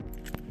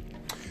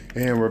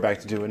And we're back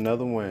to do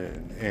another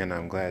one, and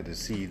I'm glad to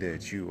see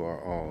that you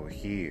are all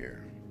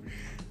here.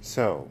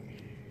 So,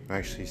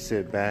 actually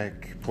sit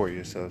back, pour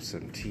yourself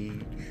some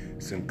tea,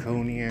 some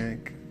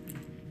cognac,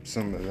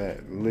 some of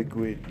that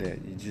liquid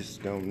that you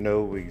just don't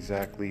know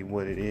exactly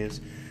what it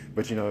is,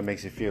 but you know it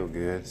makes you feel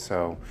good.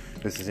 So,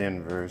 this is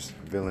Inverse,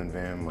 Villain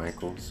Van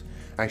Michaels,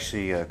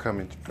 actually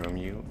coming to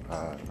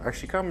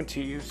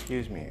you,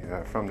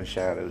 from the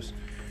shadows.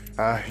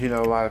 A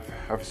lot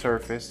of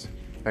surfaced.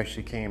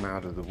 Actually came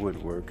out of the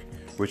woodwork,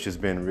 which has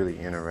been really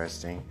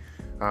interesting.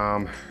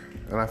 And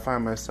I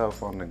find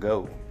myself on the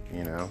go,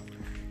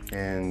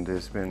 and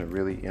it's been a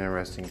really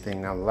interesting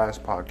thing. Now, the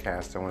last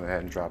podcast, I went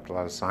ahead and dropped a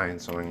lot of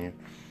science on you,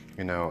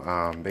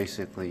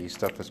 basically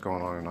stuff that's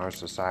going on in our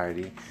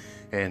society.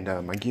 And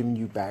I'm giving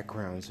you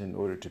backgrounds in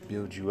order to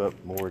build you up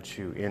more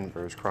to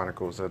Inverse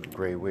Chronicles of the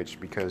Grey Witch,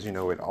 because,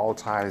 it all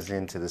ties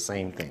into the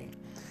same thing.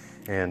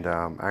 And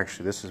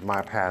actually, this is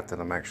my path that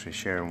I'm actually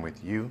sharing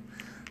with you.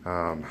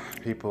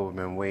 People have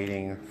been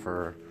waiting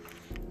for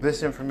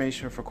this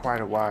information for quite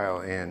a while,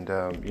 and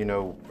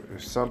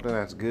something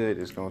that's good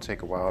is going to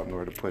take a while in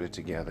order to put it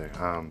together.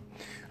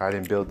 I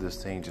didn't build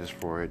this thing just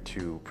for it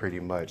to pretty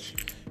much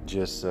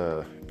just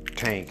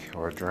tank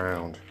or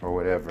drown or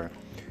whatever.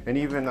 And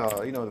even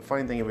the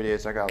funny thing of it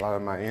is, I got a lot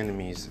of my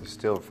enemies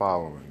still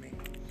following me.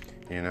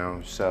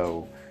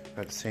 So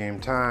at the same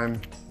time,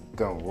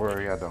 don't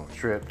worry, I don't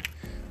trip.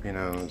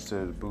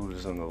 Instead of the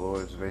Buddhas and the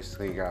Lords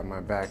basically got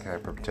my back, I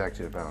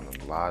protected about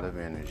a lot of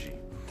energy.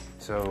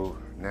 So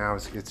now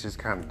it's just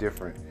kind of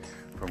different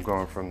from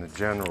going from the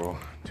general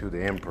to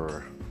the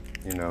emperor.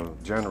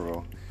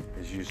 General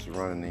is used to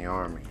running the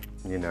army,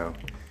 and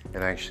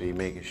actually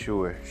making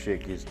sure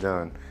shit gets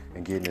done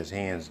and getting his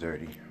hands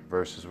dirty,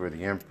 versus where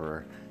the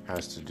emperor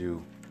has to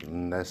do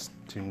less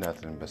to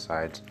nothing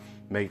besides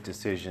make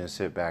decisions,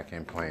 sit back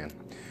and plan.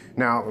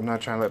 Now, I'm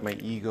not trying to let my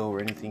ego or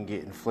anything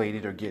get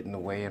inflated or get in the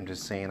way. I'm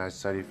just saying I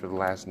studied for the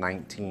last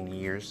 19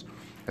 years.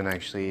 And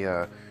actually,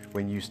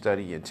 when you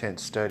study,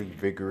 intense study,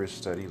 vigorous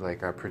study,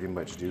 like I pretty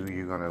much do,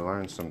 you're going to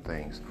learn some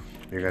things.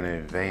 You're going to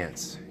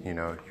advance.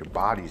 Your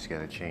body's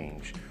going to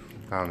change.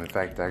 In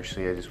fact,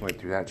 actually, I just went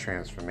through that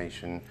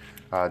transformation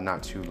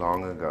not too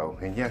long ago.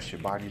 And yes,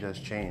 your body does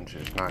change.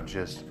 It's not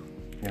just,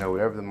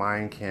 whatever the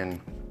mind can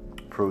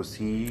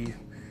perceive,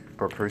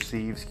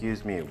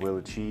 it will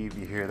achieve.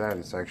 You hear that?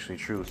 It's actually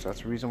true. So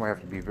that's the reason why you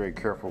have to be very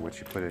careful what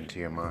you put into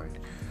your mind.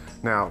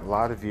 Now, a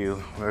lot of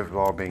you have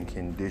all been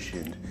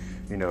conditioned,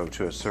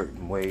 to a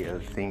certain way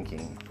of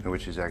thinking,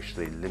 which is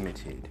actually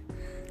limited.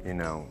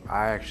 I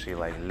actually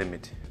like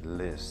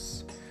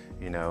limitless.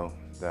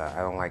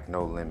 I don't like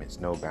no limits,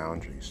 no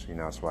boundaries.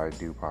 That's why I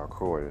do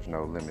parkour. There's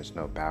no limits,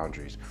 no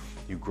boundaries.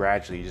 You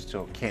just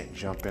can't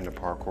jump into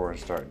parkour and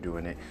start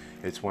doing it.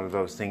 It's one of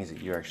those things that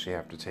you actually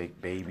have to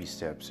take baby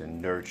steps and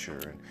nurture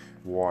and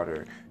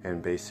water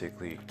and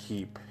basically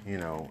keep,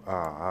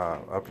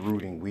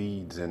 uprooting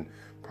weeds and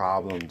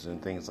problems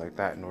and things like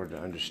that in order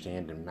to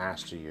understand and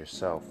master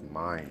yourself,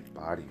 mind,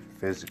 body,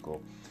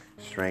 physical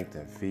strength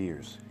and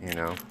fears.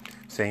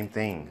 Same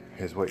thing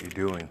is what you're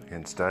doing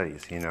in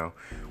studies.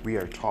 We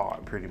are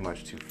taught pretty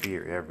much to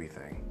fear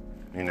everything,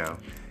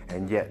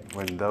 and yet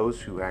when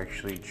those who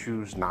actually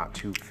choose not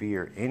to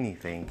fear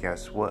anything,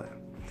 guess what?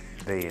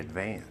 They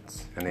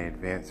advance, and they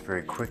advance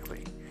very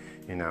quickly.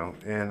 And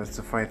it's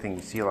the funny thing,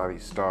 you see a lot of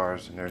these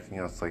stars and everything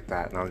else like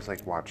that, and I always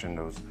like watching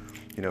those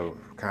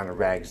kind of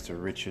rags to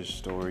riches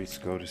stories,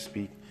 so to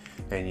speak.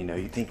 And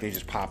you think they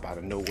just pop out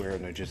of nowhere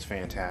and they're just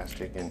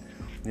fantastic. And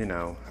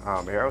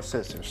Aerosmith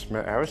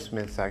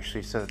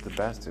actually said it the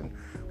best in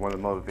one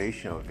of the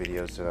motivational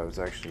videos that I was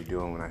actually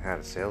doing when I had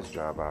a sales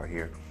job out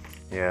here.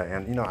 Yeah,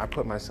 and I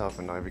put myself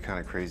in every kind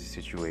of crazy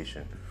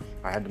situation.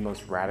 I had the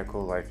most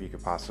radical life you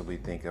could possibly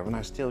think of, and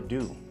I still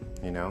do.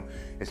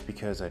 It's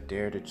because I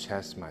dare to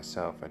test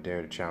myself. I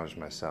dare to challenge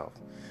myself.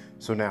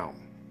 So now,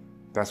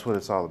 that's what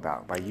it's all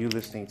about. By you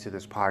listening to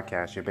this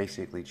podcast, you're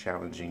basically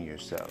challenging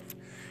yourself.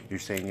 You're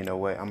saying, you know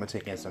what, I'm going to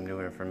take in some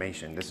new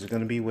information. This is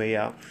going to be way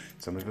out.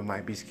 Some of it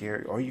might be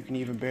scary, or you can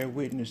even bear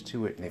witness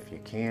to it. And if you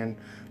can,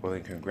 well,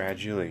 then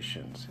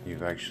congratulations.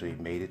 You've actually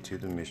made it to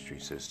the mystery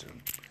system.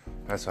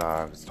 That's how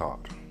I was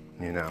taught,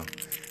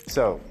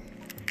 So,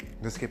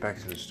 let's get back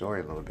to the story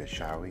a little bit,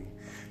 shall we?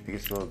 It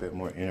gets a little bit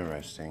more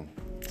interesting.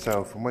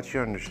 So, from what you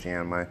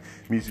understand, my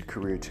music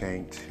career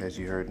tanked, as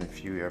you heard in a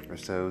few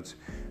episodes.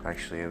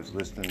 Actually, I was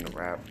listening to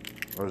rap.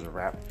 I was a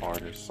rap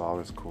artist, saw all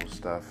this cool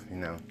stuff,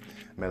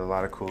 Met a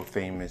lot of cool,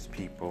 famous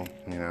people,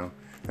 And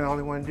all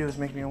they want to do is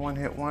make me a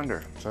one-hit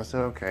wonder. So I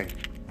said, okay,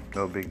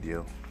 no big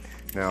deal.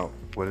 Now,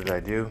 what did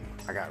I do?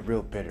 I got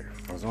real bitter.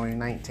 I was only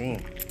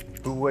 19.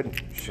 Who wouldn't?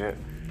 Shit.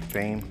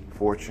 Fame,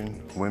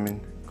 fortune, women,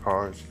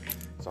 cars.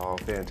 It's all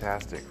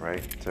fantastic,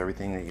 right? It's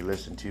everything that you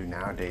listen to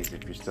nowadays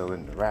if you're still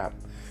into rap.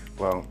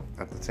 Well,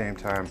 at the same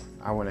time,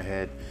 I went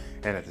ahead,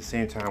 and at the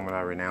same time when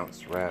I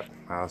renounced rap,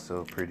 I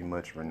also pretty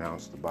much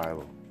renounced the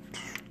Bible.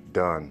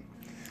 Done.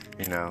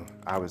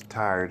 I was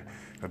tired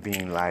of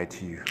being lied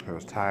to. I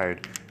was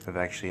tired of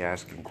actually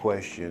asking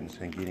questions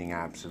and getting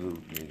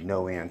absolutely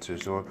no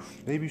answers. Or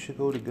maybe you should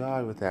go to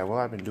God with that. Well,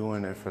 I've been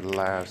doing it for the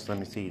last,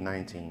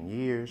 19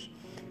 years.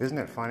 Isn't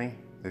that funny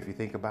if you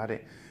think about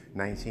it?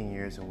 19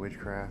 years in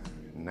witchcraft,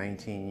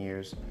 19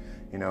 years,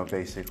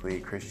 basically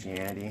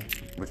Christianity,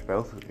 which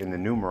both in the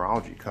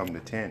numerology come to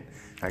 10,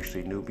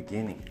 actually new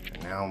beginning.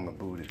 And now I'm a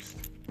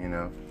Buddhist,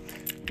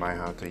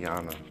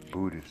 Mahayana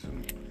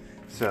Buddhism.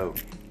 So,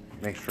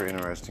 makes for an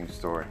interesting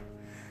story.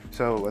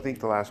 So I think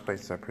the last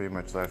place I pretty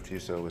much left you,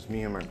 so it was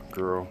me and my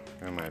girl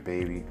and my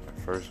baby,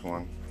 my first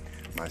one,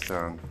 my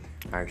son,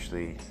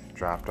 actually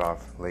dropped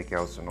off Lake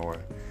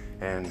Elsinore,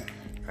 and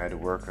I had to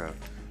work a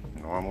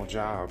normal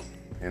job,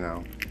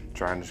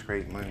 trying to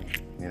scrape money,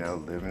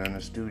 living in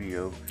a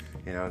studio,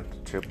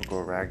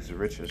 typical rags to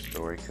riches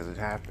story, because it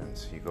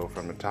happens. You go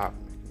from the top,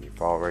 you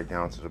fall right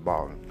down to the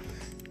bottom.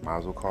 Might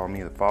as well call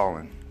me the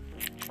fallen.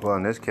 Well,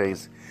 in this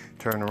case,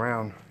 turn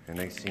around, and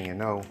next thing you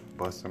know,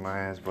 busting my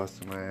ass.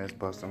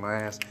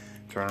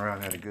 Turn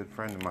around, had a good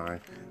friend of mine,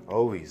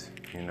 always,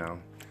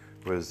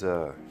 was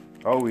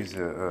always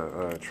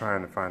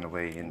trying to find a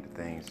way into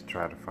things,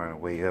 try to find a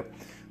way up.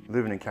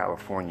 Living in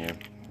California,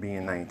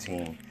 being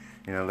 19,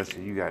 let's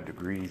say you got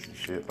degrees and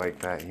shit like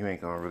that, you ain't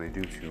gonna really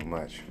do too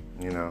much,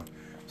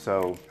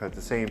 So at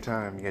the same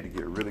time, you had to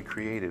get really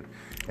creative,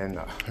 and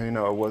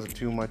I wasn't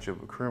too much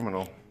of a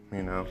criminal,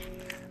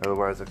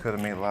 Otherwise, I could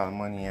have made a lot of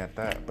money at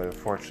that. But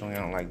unfortunately, I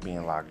don't like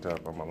being locked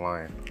up. I'm a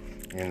lion,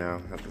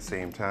 At the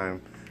same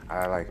time,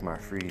 I like my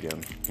freedom.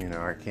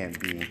 I can't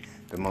be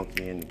the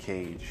monkey in the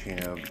cage,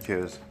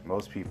 because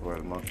most people are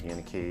the monkey in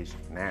the cage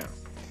now.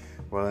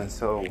 Well, and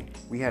so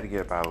we had to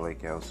get up out of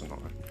Lake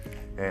Elsinore.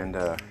 And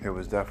it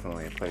was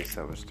definitely a place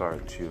that was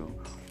starting to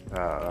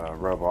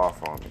rub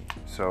off on me.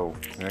 So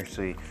we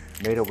actually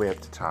made our way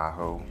up to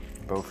Tahoe,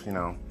 both,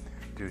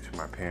 due to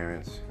my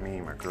parents, me,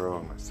 my girl,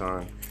 and my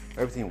son.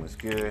 Everything was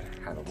good.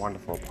 Had a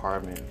wonderful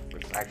apartment.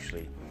 It was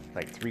actually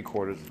like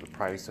 3/4 of the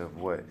price of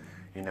what,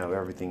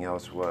 everything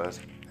else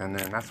was. And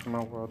then that's when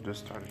my world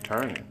just started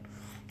turning.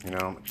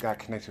 Got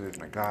connected with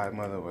my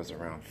godmother, was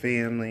around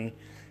family.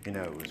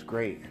 It was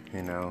great.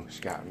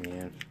 She got me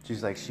in.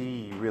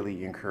 She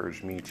really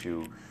encouraged me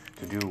to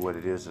do what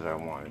it is that I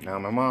wanted. Now,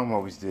 my mom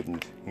always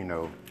didn't,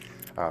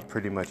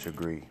 pretty much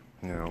agree.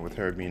 With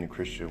her being a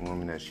Christian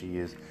woman that she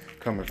is,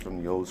 coming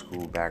from the old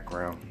school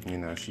background,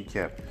 she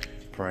kept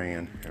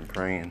praying.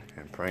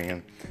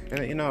 And,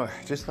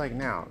 just like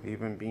now,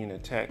 even being a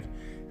tech,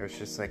 it's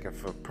just like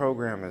if a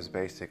program is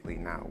basically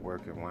not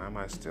working, why am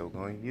I still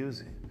going to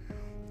use it?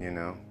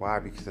 Why?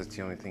 Because that's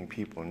the only thing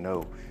people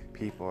know.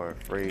 People are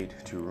afraid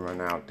to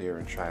run out there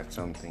and try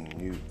something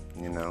new.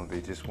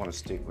 They just want to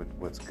stick with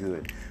what's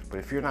good. But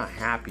if you're not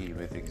happy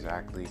with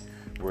exactly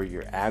where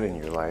you're at in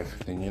your life,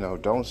 then,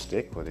 don't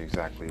stick with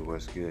exactly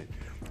what's good.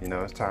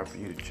 It's time for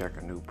you to check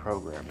a new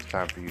program. It's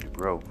time for you to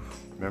grow.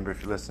 Remember,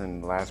 if you listen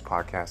to the last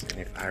podcast,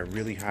 and if I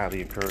really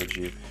highly encourage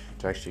you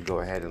to actually go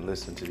ahead and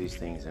listen to these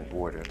things in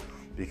order.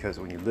 Because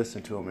when you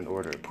listen to them in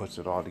order, it puts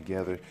it all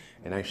together.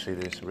 And actually,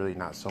 there's really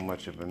not so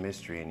much of a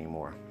mystery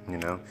anymore,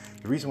 The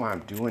reason why I'm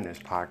doing this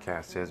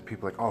podcast is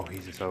people are like, oh,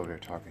 he's just over there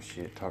talking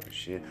shit.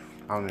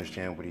 I don't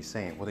understand what he's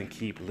saying. Well, then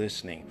keep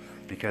listening.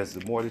 Because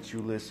the more that you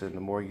listen,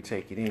 the more you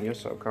take it in, your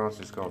subconscious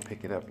is going to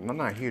pick it up. And I'm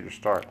not here to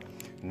start,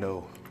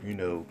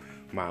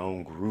 my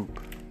own group,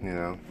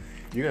 You're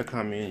going to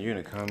come in, you're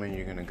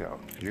going to go.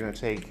 You're going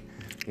to take,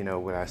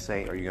 what I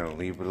say, or you're going to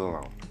leave it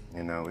alone.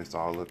 It's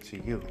all up to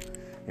you.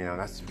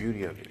 That's the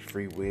beauty of it.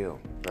 Free will.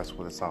 That's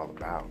what it's all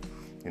about.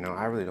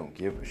 I really don't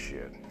give a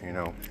shit.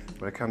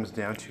 When it comes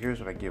down to, here's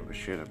what I give a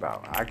shit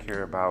about. I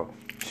care about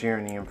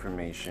sharing the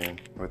information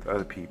with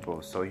other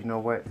people. So you know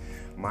what?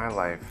 My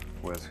life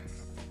was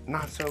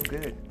not so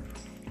good.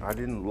 I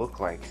didn't look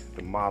like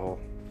the model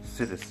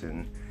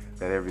citizen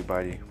that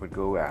everybody would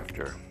go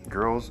after.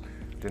 Girls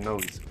didn't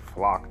always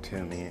flock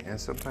to me, and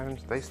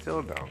sometimes they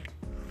still don't.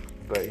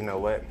 But you know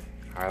what?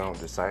 I don't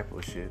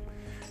discipleship.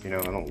 I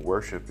don't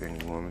worship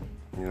any woman.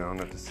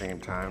 And at the same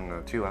time,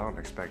 I don't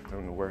expect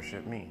them to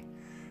worship me.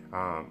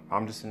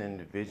 I'm just an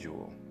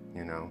individual,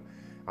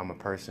 I'm a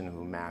person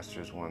who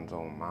masters one's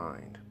own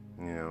mind,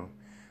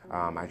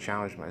 I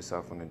challenge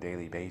myself on a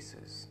daily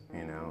basis,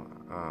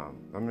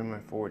 I'm in my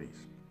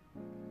 40s,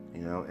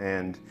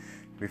 and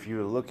if you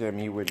were to look at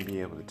me, you wouldn't be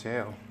able to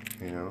tell,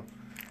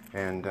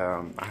 and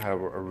I had a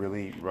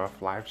really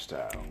rough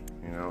lifestyle,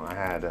 I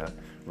had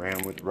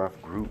ran with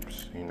rough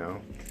groups,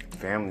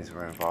 families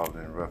were involved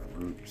in rough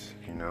groups,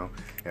 and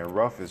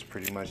rough is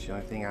pretty much the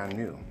only thing I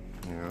knew,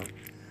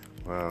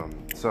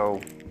 So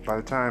by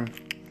the time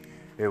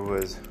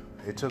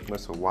it took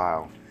us a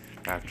while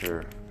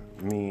after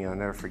me, I'll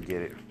never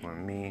forget it,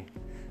 when me,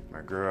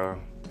 my girl,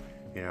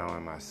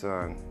 and my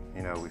son,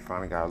 we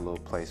finally got a little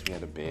place. We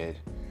had a bed,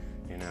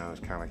 it's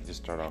kind of like you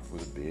just start off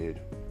with a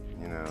bed,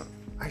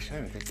 Actually,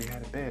 I don't think we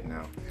had a bed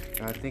now.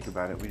 Now I think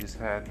about it, we just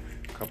had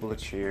a couple of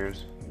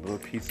chairs, little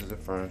pieces of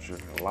furniture,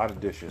 a lot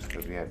of dishes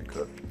because we had to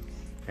cook.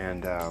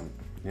 And,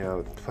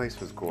 the place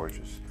was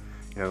gorgeous.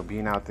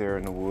 Being out there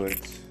in the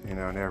woods, and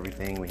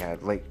everything. We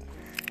had lake,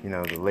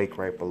 the lake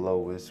right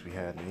below us. We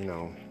had,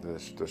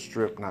 the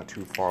strip not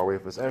too far away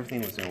from us.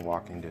 Everything was in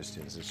walking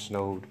distance. It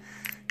snowed,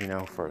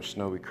 for a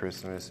snowy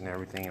Christmas and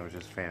everything. It was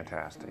just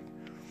fantastic.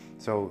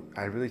 So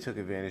I really took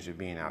advantage of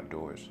being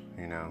outdoors,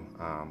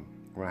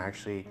 when I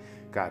actually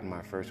got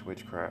my first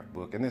witchcraft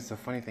book. And the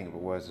funny thing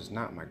it's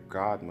not my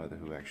godmother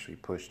who actually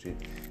pushed it.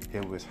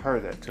 It was her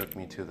that took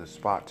me to the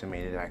spot to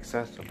make it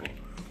accessible.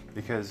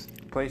 Because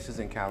places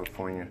in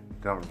California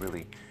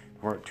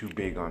weren't too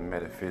big on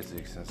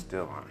metaphysics and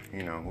still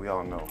aren't. We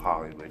all know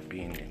Hollywood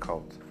being the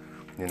cult,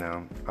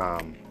 Then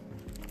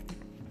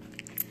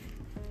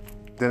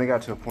it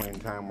got to a point in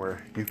time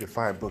where you could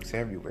find books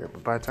everywhere.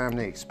 But by the time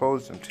they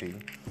exposed them to you,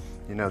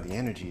 the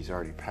energy's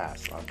already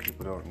passed. A lot of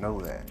people don't know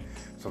that.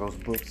 So those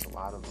books, a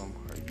lot of them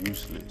are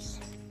useless,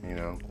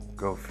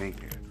 go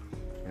figure.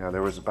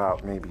 There was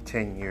about maybe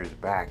 10 years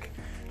back,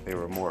 they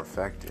were more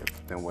effective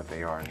than what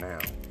they are now.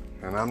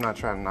 And I'm not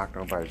trying to knock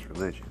nobody's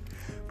religion,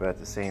 but at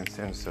the same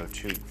sense of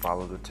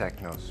follow the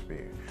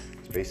technosphere.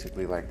 It's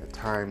basically like the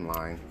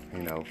timeline,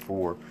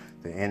 for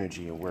the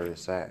energy and where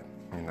it's at,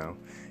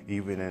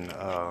 even in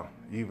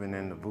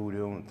the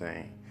voodoo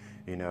thing,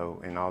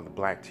 and all the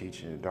black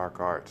teaching, the dark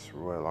arts,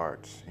 royal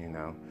arts,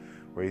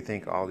 where you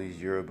think all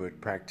these Yoruba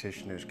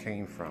practitioners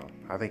came from.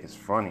 I think it's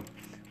funny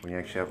when you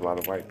actually have a lot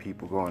of white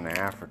people going to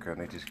Africa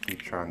and they just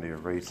keep trying to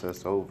erase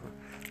us over,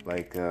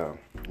 like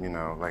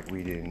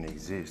we didn't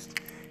exist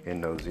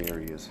in those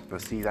areas.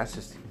 But see, that's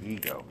just the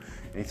ego.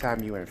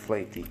 Anytime you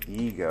inflate the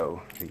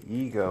ego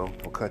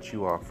will cut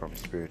you off from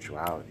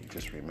spirituality.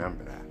 Just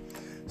remember that.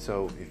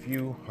 So if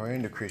you are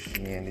into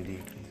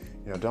Christianity,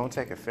 don't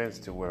take offense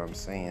to what I'm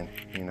saying.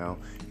 You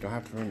don't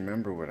have to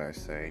remember what I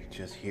say,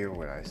 just hear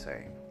what I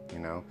say.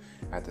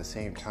 At the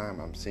same time,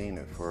 I'm saying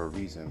it for a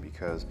reason,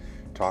 because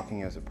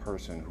talking as a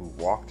person who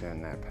walked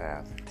in that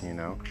path,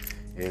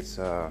 it's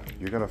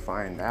you're gonna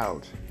find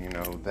out,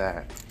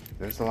 that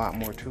there's a lot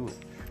more to it.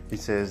 He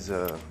says,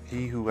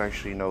 he who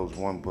actually knows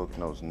one book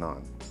knows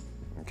none.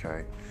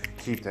 Okay?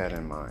 Keep that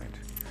in mind.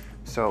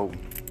 So,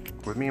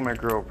 with me and my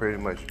girl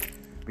pretty much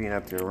being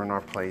up there, we're in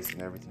our place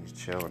and everything's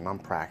chill, and I'm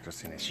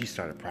practicing, and she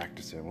started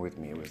practicing with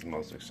me. It was the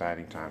most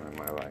exciting time in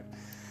my life.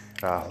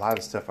 A lot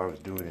of stuff I was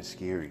doing is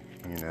scary,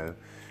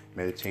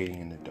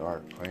 meditating in the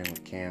dark, playing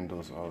with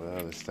candles, all the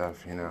other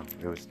stuff,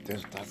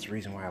 that's the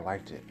reason why I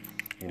liked it.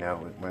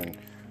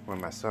 When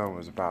my son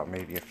was about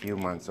maybe a few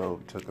months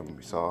old,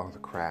 we saw the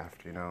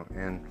craft,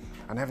 and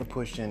I never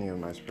pushed any of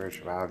my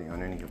spirituality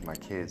on any of my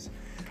kids.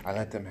 I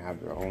let them have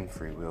their own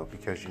free will,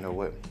 because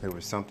there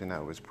was something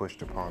that was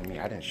pushed upon me.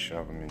 I didn't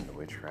shove them into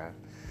witchcraft.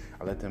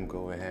 I let them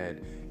go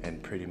ahead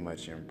and pretty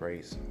much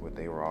embrace what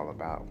they were all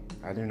about.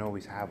 I didn't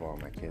always have all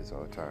my kids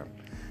all the time.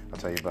 I'll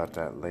tell you about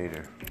that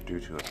later, due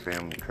to a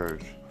family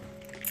curse.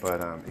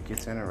 But it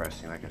gets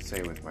interesting, like I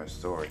say, with my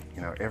story.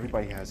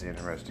 Everybody has an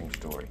interesting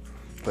story.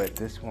 But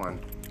this one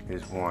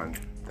is one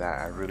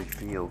that I really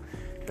feel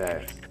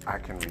that I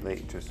can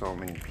relate to so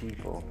many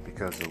people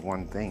because of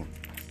one thing.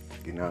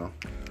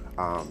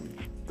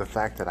 The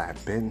fact that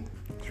I've been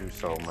through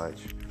so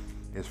much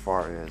as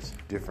far as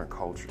different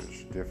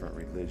cultures, different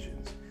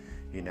religions,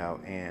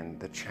 and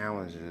the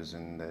challenges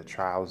and the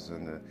trials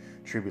and the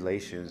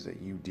tribulations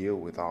that you deal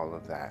with, all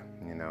of that,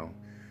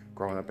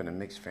 growing up in a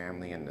mixed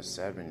family in the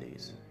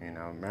 70s,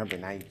 remember,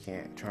 now you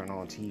can't turn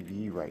on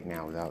TV right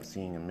now without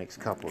seeing a mixed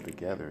couple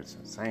together. It's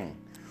insane.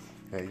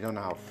 You don't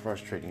know how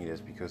frustrating it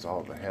is, because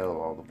all the hell,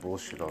 all the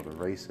bullshit, all the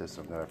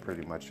racism that I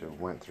pretty much have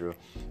went through,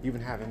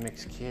 even having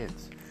mixed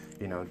kids,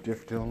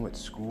 dealing with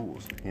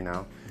schools,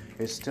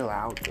 it's still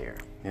out there,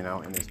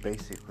 and it's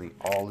basically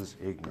all is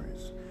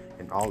ignorance,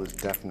 and all is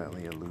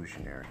definitely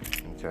illusionary,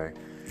 okay?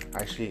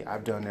 Actually,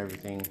 I've done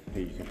everything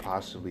that you can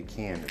possibly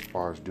can as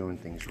far as doing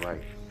things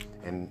right,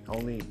 and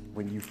only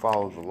when you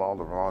follow the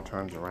law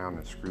turns around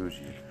and screws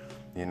you,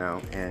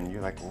 and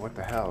you're like, well, what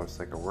the hell? It's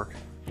like a work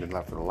been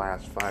left for the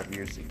last 5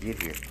 years to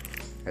get here,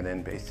 and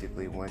then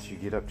basically once you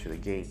get up to the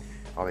gate,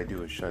 all they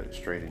do is shut it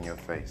straight in your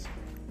face.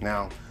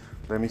 Now,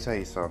 let me tell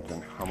you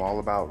something. I'm all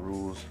about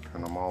rules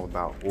and I'm all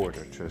about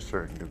order to a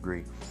certain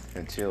degree,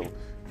 until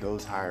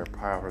those higher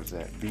powers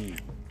that be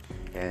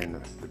and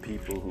the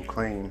people who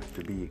claim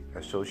to be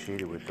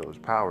associated with those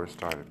powers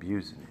start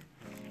abusing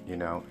it,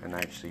 and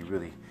actually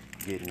really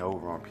getting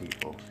over on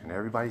people. And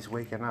everybody's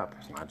waking up.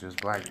 It's not just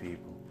black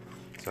people.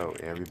 So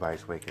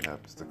everybody's waking up.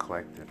 It's the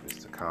collective.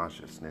 It's the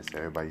consciousness.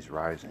 Everybody's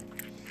rising.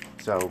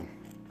 So,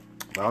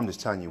 but I'm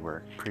just telling you where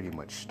it pretty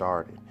much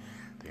started.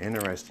 The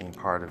interesting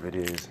part of it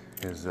is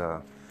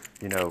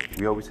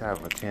we always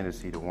have a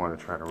tendency to want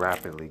to try to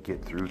rapidly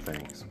get through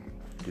things.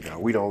 We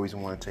don't always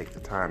want to take the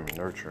time and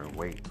nurture and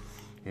wait.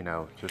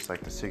 Just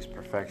like the 6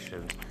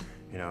 perfections.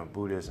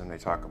 Buddhism, they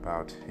talk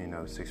about,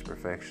 6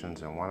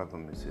 perfections, and one of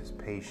them is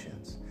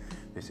patience.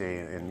 They say,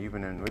 and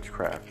even in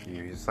witchcraft,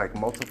 it's like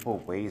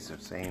multiple ways of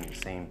saying the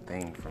same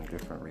thing from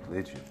different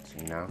religions,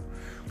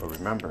 But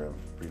remember,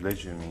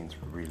 religion means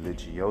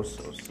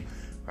religiosos,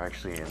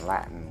 actually in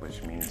Latin,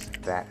 which means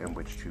that in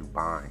which to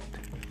bind.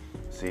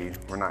 See,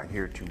 we're not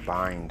here to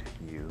bind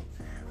you.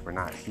 We're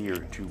not here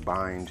to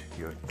bind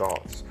your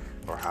thoughts.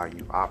 or how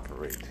you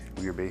operate.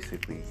 We are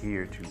basically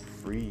here to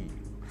free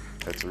you.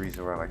 That's the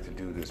reason why I like to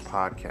do this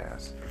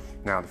podcast.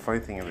 Now, the funny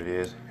thing of it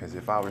is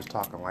if I was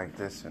talking like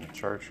this in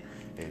church,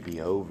 it'd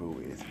be over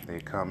with.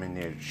 They'd come in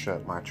there to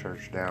shut my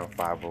church down,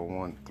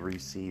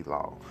 501(c)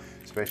 law,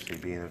 especially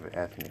being of an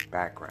ethnic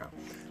background.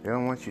 They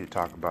don't want you to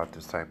talk about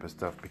this type of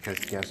stuff because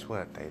guess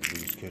what? They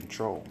lose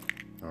control,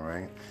 all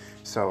right?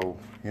 So,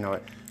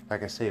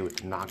 like I say,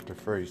 with Nocta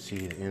First, you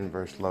see the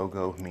inverse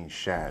logo means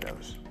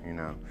shadows,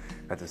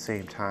 At the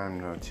same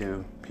time,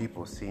 too,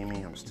 people see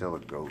me, I'm still a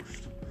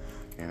ghost,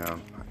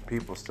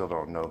 People still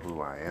don't know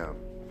who I am,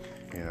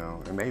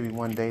 And maybe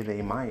one day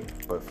they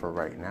might, but for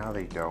right now,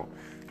 they don't.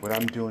 What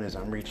I'm doing is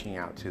I'm reaching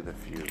out to the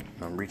few.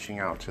 I'm reaching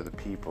out to the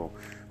people,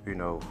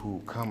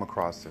 who come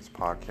across this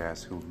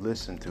podcast, who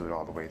listen to it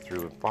all the way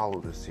through and follow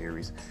the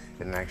series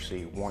and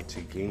actually want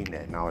to gain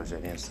that knowledge,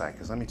 that insight.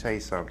 Because let me tell you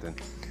something.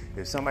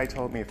 If somebody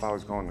told me if I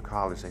was going to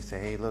college, they say,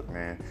 hey, look,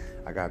 man,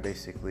 I got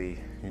basically,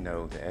 the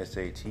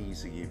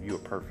SATs to give you a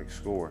perfect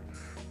score.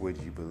 Would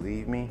you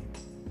believe me?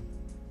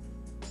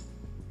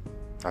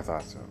 I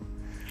thought so.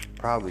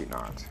 Probably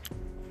not.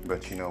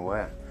 But you know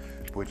what?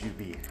 Would you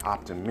be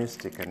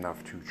optimistic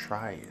enough to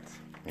try it,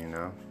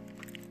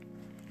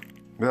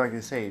 But like I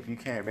say, if you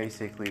can't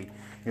basically,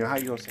 how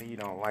you gonna say you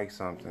don't like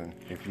something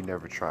if you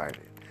never tried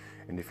it?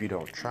 And if you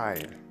don't try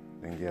it,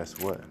 then guess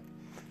what?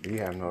 You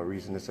have no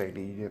reason to say that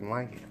you didn't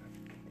like it.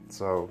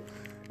 So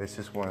it's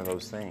just one of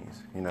those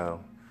things,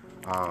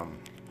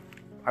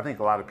 I think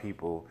a lot of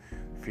people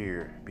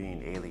fear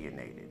being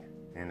alienated,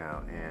 and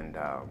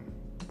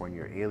when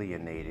you're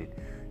alienated,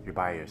 you're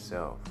by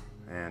yourself.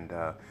 And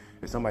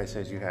if somebody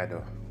says you had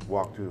to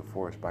walk through the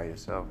forest by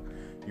yourself,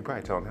 you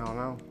probably tell them, hell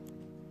no.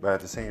 But at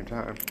the same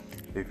time,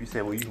 if you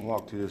say, well, you can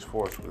walk through this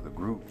forest with a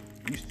group,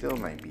 you still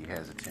might be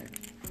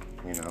hesitant,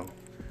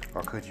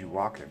 Or could you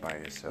walk it by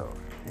yourself,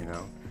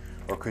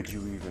 Or could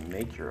you even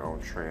make your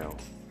own trail,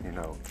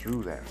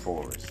 through that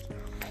forest?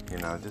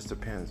 It just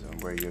depends on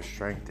where your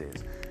strength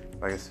is.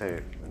 Like I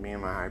said, me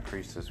and my high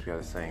priestess, we got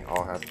a saying,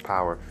 all have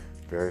power,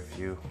 very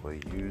few will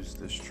use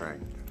the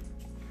strength.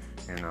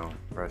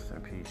 Rest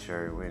in peace,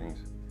 Sherry Winnings.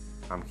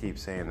 I'm keep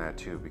saying that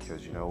too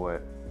because you know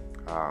what?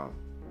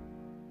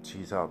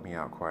 She's helped me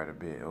out quite a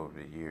bit over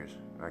the years.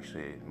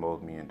 Actually, it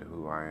molded me into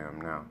who I am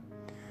now.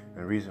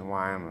 And the reason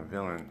why I'm a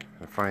villain,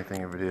 the funny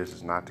thing of it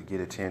is not to get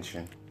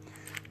attention,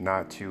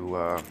 not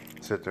to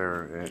sit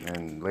there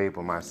and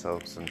label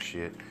myself some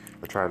shit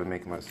or try to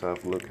make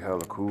myself look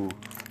hella cool,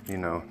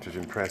 to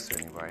impress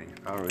anybody.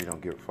 I really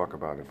don't give a fuck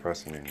about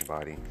impressing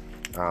anybody.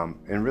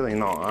 And really,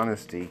 in all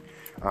honesty,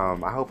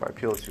 I hope I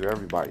appeal to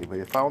everybody. But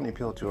if I only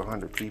appeal to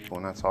 100 people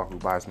and that's all who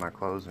buys my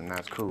clothes, then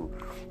that's cool.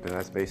 Then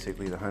that's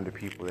basically the 100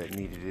 people that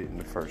needed it in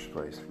the first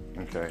place.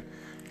 Okay?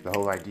 The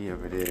whole idea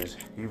of it is,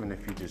 even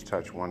if you just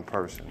touch one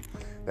person,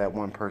 that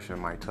one person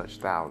might touch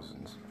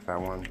thousands. That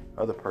one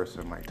other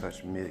person might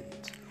touch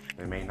millions.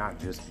 It may not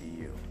just be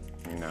you,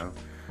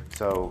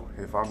 So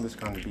if I'm just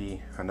going to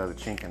be another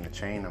chink in the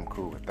chain, I'm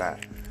cool with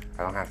that.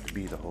 I don't have to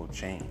be the whole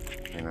chain,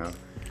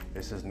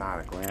 This is not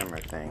a glamour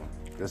thing.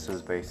 This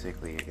is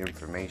basically an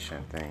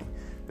information thing.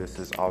 This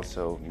is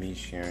also me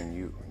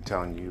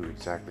telling you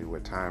exactly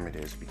what time it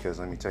is. Because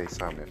let me tell you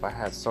something. If I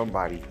had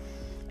somebody,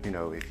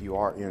 if you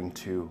are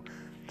into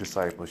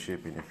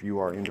discipleship, and if you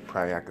are into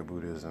Pratyeka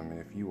Buddhism, and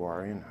if you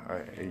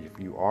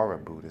are a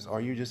Buddhist,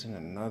 or you're just in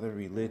another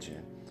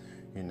religion,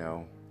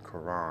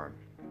 Quran,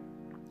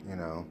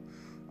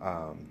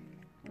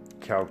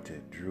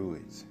 Celtic,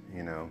 Druids,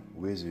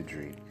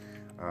 wizardry,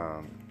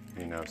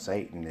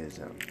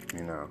 Satanism,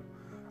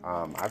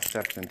 I've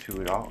stepped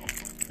into it all,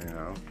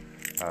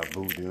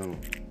 voodoo,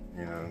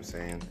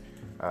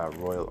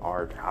 royal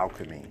art,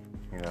 alchemy,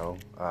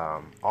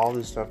 all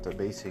this stuff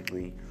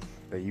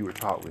that you were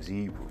taught was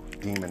evil,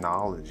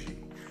 demonology.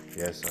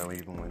 Yes, I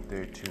even went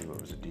there too.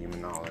 I was a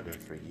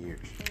demonologist for years.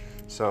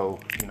 So,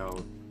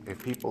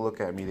 if people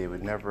look at me, they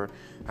would never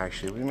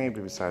actually,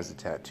 maybe besides the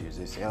tattoos,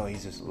 they say, oh,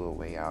 he's just a little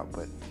way out.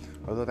 But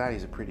although that,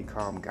 he's a pretty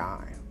calm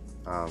guy.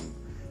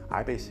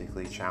 I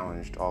basically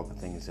challenged all the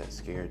things that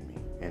scared me,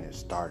 and it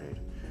started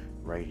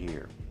right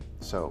here.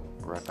 So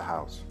we're at the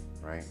house,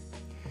 right?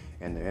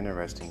 And the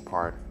interesting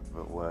part of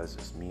it was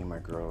it's me, my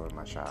girl, and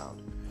my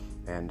child.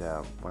 And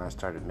when I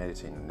started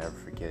meditating, I'll never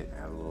forget it.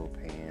 I had a little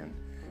pen,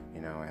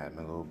 I had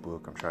my little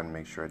book. I'm trying to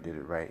make sure I did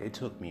it right. It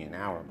took me an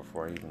hour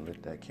before I even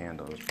lit that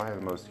candle. It was probably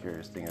the most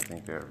scariest thing I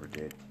think I ever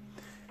did.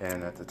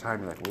 And at the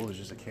time, you're like, well, it was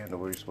just a candle.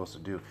 What are you supposed to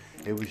do?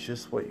 It was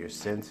just what your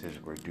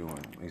senses were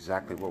doing,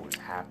 exactly what was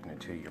happening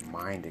to your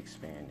mind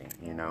expanding,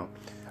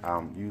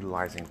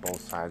 utilizing both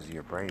sides of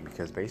your brain,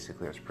 because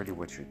basically that's pretty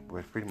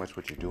much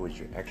what you're doing is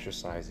you're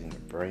exercising the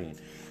brain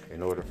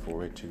in order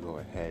for it to go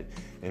ahead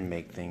and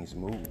make things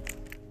move,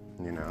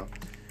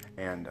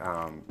 And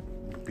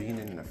being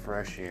in the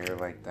fresh air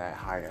like that,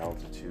 high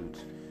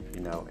altitudes,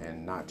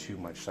 and not too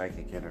much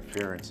psychic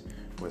interference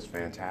was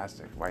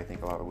fantastic. Why I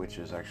think a lot of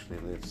witches actually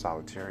live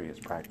solitary as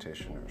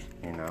practitioners,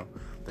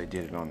 They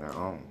did it on their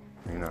own,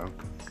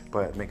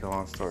 But make a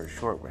long story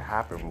short, what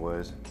happened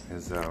was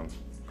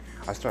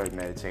I started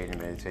meditating,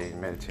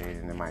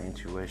 and my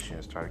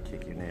intuition started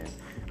kicking in.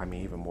 I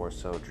mean, even more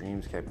so,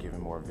 dreams kept getting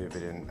more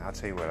vivid, and I'll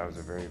tell you what, I was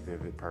a very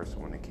vivid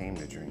person when it came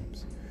to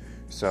dreams.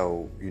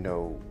 So,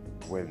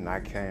 when I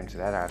came to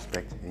that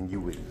aspect and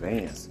you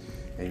advance,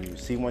 and you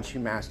see once you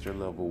master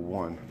level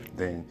 1,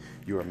 then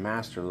you're a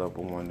master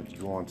level 1, if you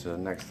go on to the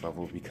next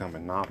level, become a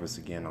novice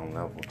again on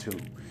level 2.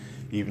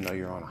 Even though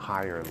you're on a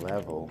higher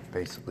level,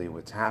 basically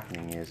what's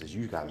happening is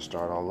you got to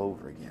start all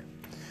over again.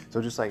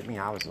 So just like me,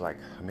 I was like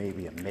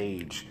maybe a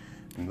mage,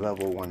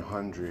 level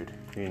 100,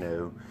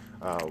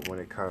 when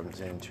it comes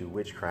into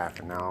witchcraft,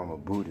 and now I'm a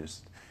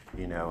Buddhist,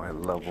 at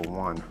level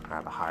 1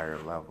 at a higher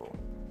level.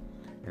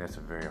 And it's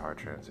a very hard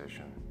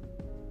transition.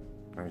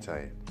 Let me tell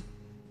you,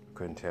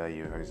 couldn't tell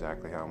you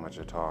exactly how much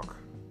I talk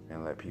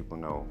and let people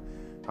know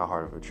how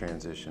hard of a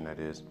transition that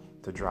is,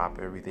 to drop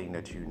everything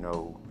that you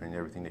know and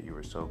everything that you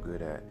were so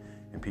good at,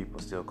 and people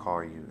still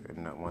call you and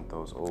not want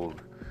those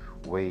old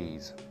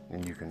ways,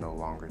 and you can no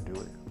longer do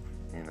it,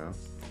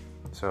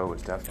 So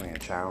it's definitely a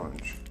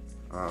challenge.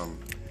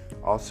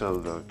 Also,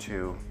 though,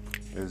 too,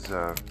 is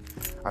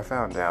I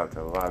found out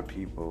that a lot of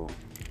people,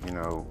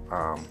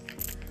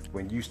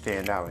 when you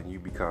stand out and you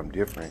become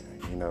different,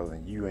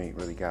 then you ain't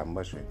really got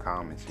much in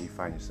common. So you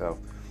find yourself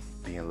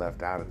being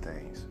left out of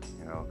things,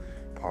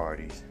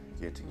 parties,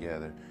 get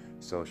together,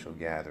 social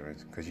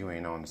gatherings, because you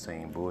ain't on the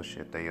same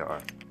bullshit they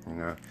are,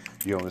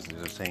 You don't listen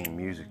to the same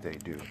music they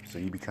do. So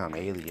you become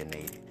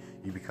alienated.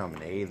 You become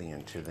an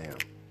alien to them,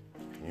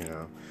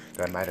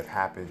 That might have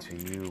happened to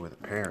you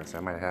with parents.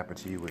 That might have happened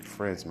to you with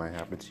friends. It might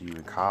happen to you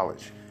in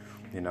college.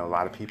 A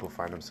lot of people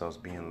find themselves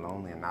being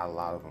lonely, and not a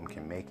lot of them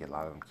can make it. A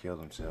lot of them kill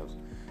themselves.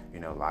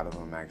 A lot of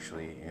them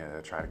actually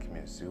try to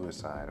commit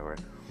suicide, or,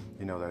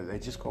 they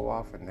just go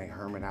off and they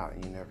hermit out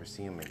and you never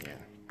see them again.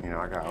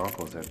 I got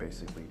uncles that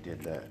basically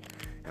did that,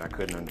 and I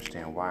couldn't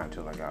understand why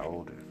until I got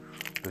older.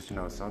 But,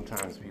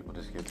 sometimes people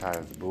just get tired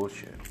of the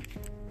bullshit.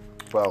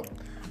 Well,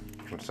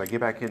 so I get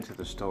back into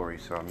the story,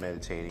 so I'm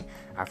meditating.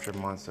 After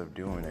months of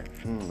doing it,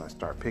 I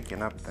start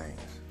picking up things,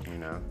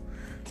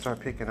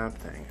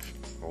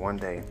 But one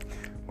day,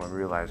 when I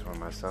realized when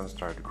my son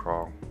started to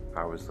crawl,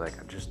 I was like,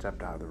 I just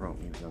stepped out of the room.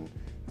 He was on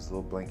this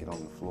little blanket on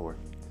the floor.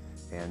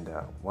 And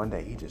one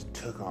day, he just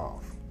took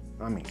off.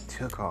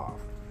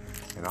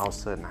 And all of a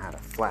sudden, I had a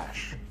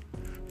flash.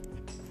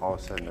 All of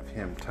a sudden, of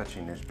him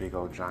touching this big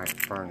old giant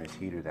furnace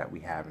heater that we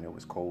have, and it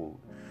was cold.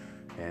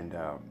 And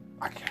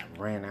I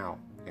ran out.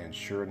 And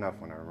sure enough,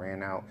 when I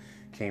ran out,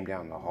 came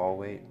down the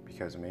hallway,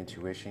 because my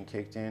intuition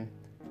kicked in,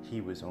 he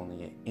was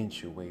only an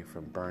inch away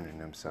from burning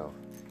himself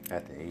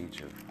at the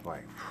age of, I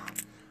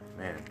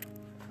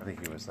think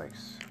he was at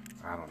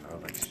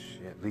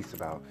least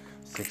about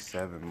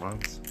 6-7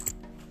 months,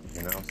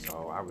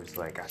 So I was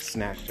like, I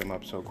snatched him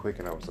up so quick,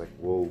 and I was like,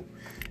 whoa,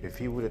 if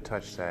he would have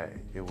touched that,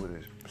 it would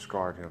have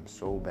scarred him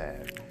so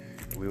bad.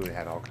 We would have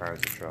had all kinds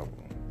of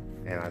trouble.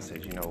 And I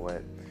said, you know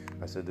what?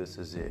 I said, this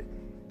is it.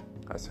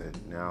 I said,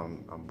 now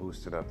I'm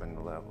boosted up in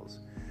the levels.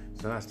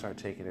 So then I start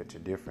taking it to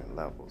different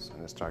levels,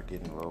 and it started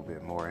getting a little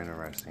bit more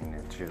interesting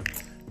then too.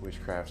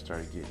 Witchcraft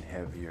started getting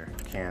heavier.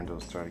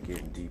 Candles started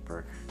getting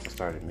deeper. I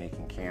started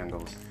making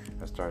candles.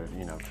 I started,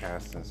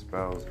 casting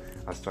spells.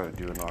 I started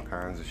doing all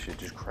kinds of shit,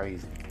 just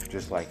crazy,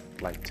 just like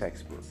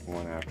textbook,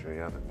 one after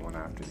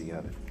the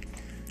other.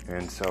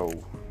 And so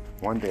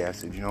one day I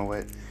said, you know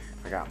what?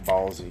 I got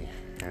ballsy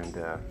and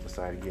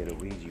decided to get a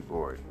Ouija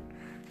board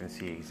and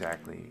see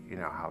exactly,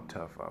 how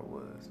tough I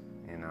was,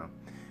 And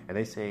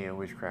they say in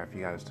witchcraft,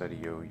 you got to study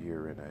your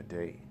year in a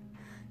day.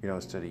 You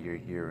don't study your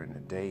year in a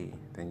day,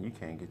 then you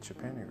can't get your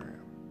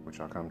pentagram,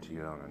 which I'll come to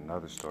you on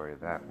another story of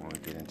that when we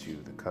get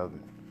into the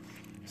coven.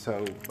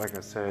 So, like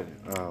I said,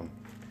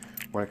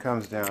 when it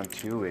comes down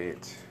to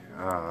it,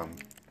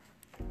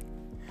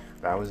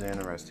 that was an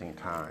interesting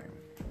time,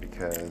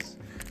 because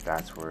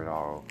that's where it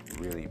all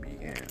really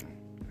began.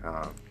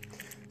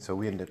 So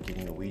we ended up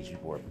getting a Ouija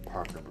board,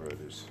 Parker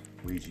Brothers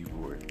Ouija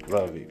board.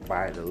 Love it.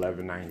 Buy it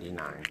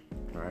 $11.99,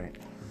 right?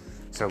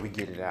 So we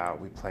get it out,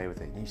 we play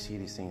with it, and you see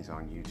these things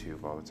on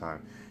YouTube all the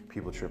time.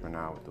 People tripping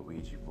out with the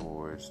Ouija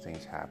boards,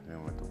 things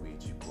happening with the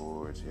Ouija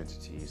boards,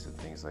 entities and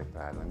things like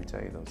that. Let me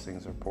tell you, those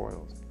things are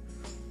portals.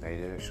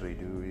 They actually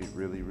do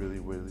really, really,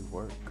 really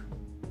work,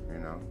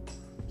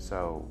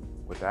 So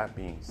with that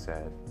being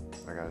said,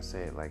 I gotta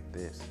say it like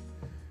this,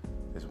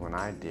 is when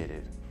I did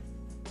it,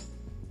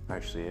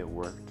 actually it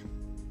worked.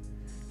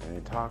 And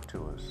it talked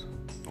to us.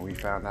 And we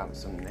found out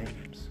some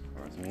names.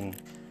 It was me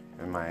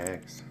and my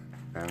ex.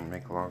 And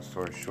make a long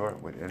story short,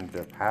 what ended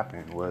up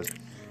happening was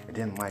it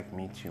didn't like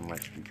me too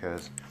much,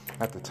 because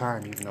at the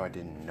time, even though I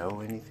didn't know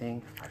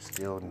anything, I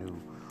still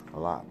knew a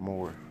lot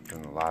more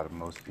than a lot of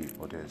most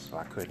people did. So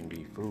I couldn't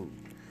be fooled,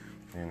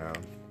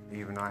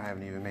 Even though I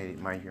haven't even made it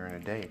my year in a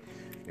day,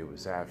 it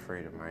was that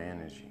afraid of my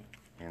energy,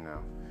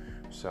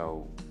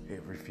 So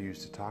it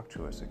refused to talk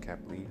to us. It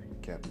kept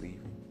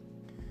leaving.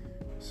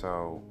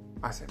 So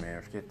I said,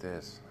 man, forget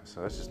this.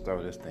 So let's just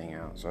throw this thing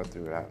out. So I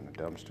threw it out in the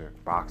dumpster,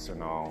 box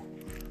and all.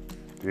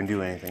 Didn't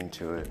do anything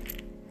to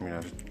it.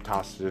 Just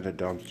tossed it in the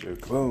dumpster.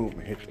 Boom,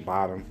 hit the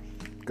bottom.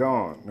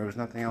 Gone. There was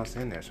nothing else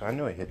in there, so I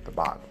knew it hit the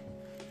bottom.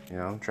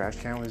 Trash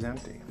can was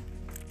empty.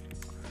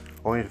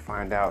 Only to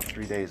find out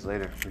 3 days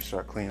later, we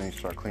start cleaning,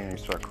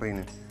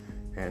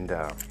 and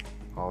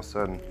all of a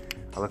sudden,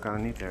 I look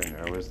underneath there, and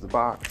there was the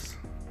box,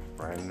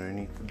 right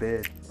underneath the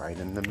bed, right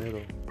in the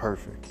middle,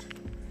 perfect.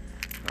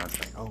 And I was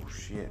like, oh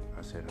shit.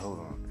 I said, hold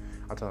on.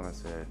 I told him, I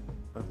said,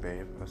 look,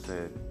 babe. I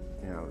said,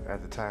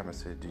 at the time, I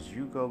said, did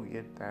you go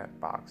get that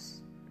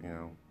box,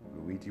 the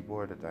Ouija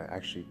board that I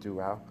actually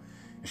threw out?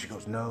 And she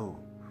goes, no.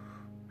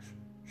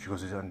 She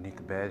goes, it's underneath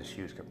the bed.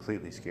 She was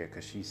completely scared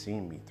because she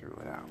seen me threw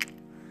it out.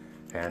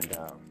 And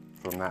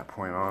from that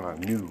point on, I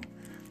knew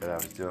that I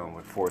was dealing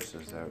with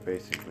forces that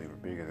basically were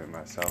bigger than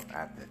myself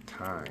at the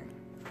time,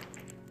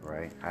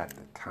 right? At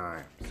the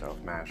time,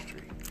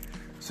 self-mastery.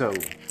 So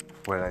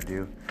what did I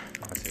do?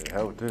 I said,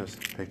 hell with this.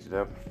 Picked it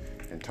up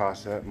and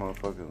tossed that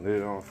motherfucker, lit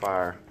it on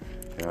fire.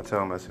 And I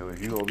told him, I said, well,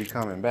 if you gonna be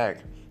coming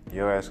back,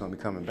 your ass gonna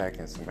be coming back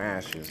in some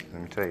ashes.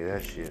 Let me tell you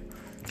that shit.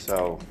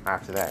 So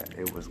after that,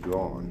 it was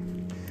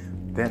gone.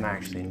 Then I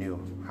actually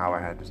knew how I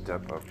had to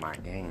step up my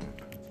game.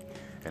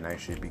 And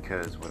actually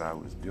because what I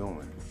was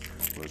doing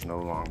was no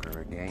longer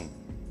a game.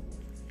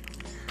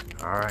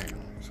 Alright,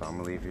 so I'm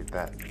gonna leave you at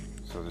that.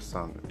 So there's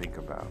something to think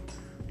about.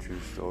 True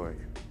story.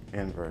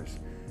 Inverse.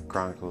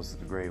 Chronicles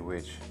of the Grey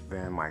Witch,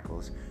 Van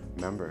Michaels.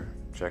 Remember,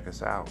 check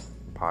us out.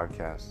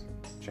 Podcast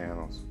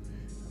channels.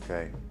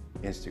 Okay?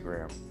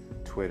 Instagram,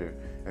 Twitter.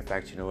 In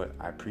fact, you know what?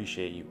 I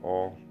appreciate you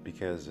all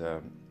because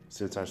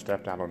since I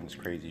stepped out on this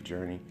crazy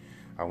journey,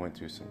 I went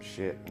through some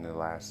shit in the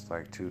last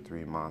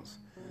 2-3 months.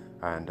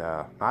 And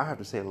I have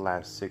to say the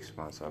last 6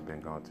 months I've been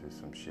going through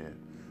some shit.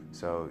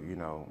 So,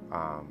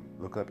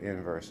 look up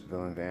Inverse,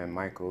 Villain Van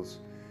Michaels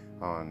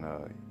on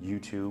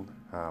YouTube.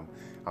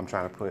 I'm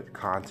trying to put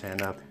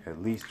content up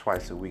at least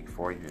twice a week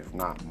for you, if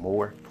not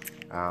more.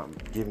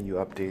 Giving you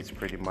updates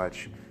pretty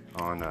much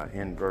on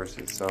Inverse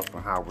itself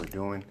and how we're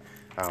doing.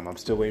 I'm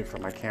still waiting for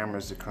my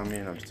cameras to come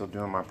in. I'm still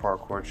doing my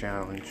parkour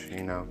challenge.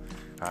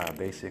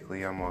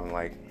 Basically I'm on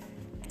my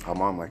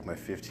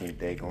 15th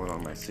day, going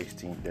on my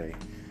 16th day.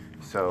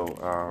 So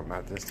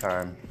at this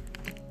time,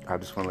 I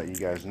just want to let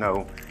you guys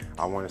know,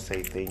 I want to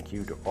say thank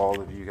you to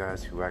all of you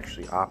guys who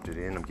actually opted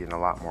in. I'm getting a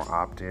lot more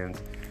opt-ins,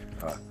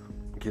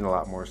 getting a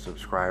lot more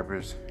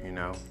subscribers,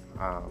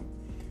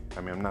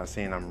 I'm not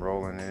saying I'm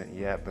rolling in it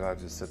yet, but I'll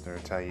just sit there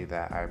and tell you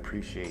that I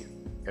appreciate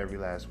every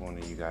last one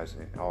of you guys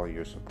and all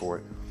your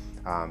support.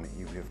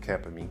 You have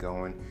kept me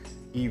going,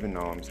 even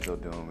though I'm still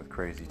dealing with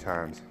crazy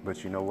times.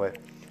 But you know what?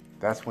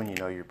 That's when you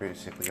know you're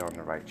basically on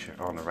the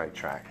right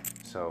track.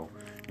 So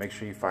make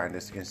sure you find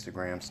us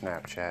Instagram,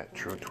 Snapchat,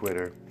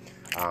 Twitter.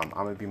 I'm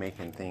going to be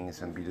making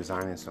things and be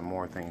designing some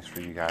more things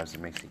for you guys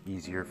that makes it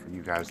easier for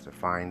you guys to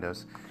find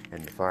us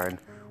and to find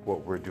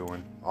what we're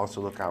doing.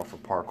 Also look out for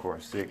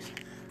Parkour 6.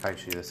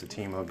 Actually, that's a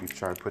team I'll be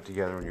trying to put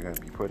together, and you're going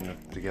to be putting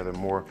together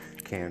more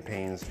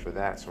campaigns for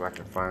that so I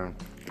can find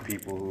the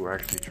people who are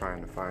actually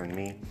trying to find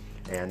me.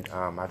 And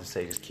I just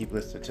say just keep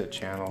listening to the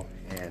channel,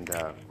 and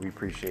we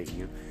appreciate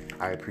you.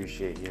 I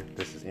appreciate you.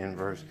 This is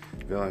Inverse,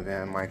 Villain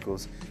Van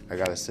Michaels. I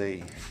got to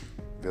say,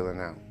 Villain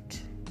out.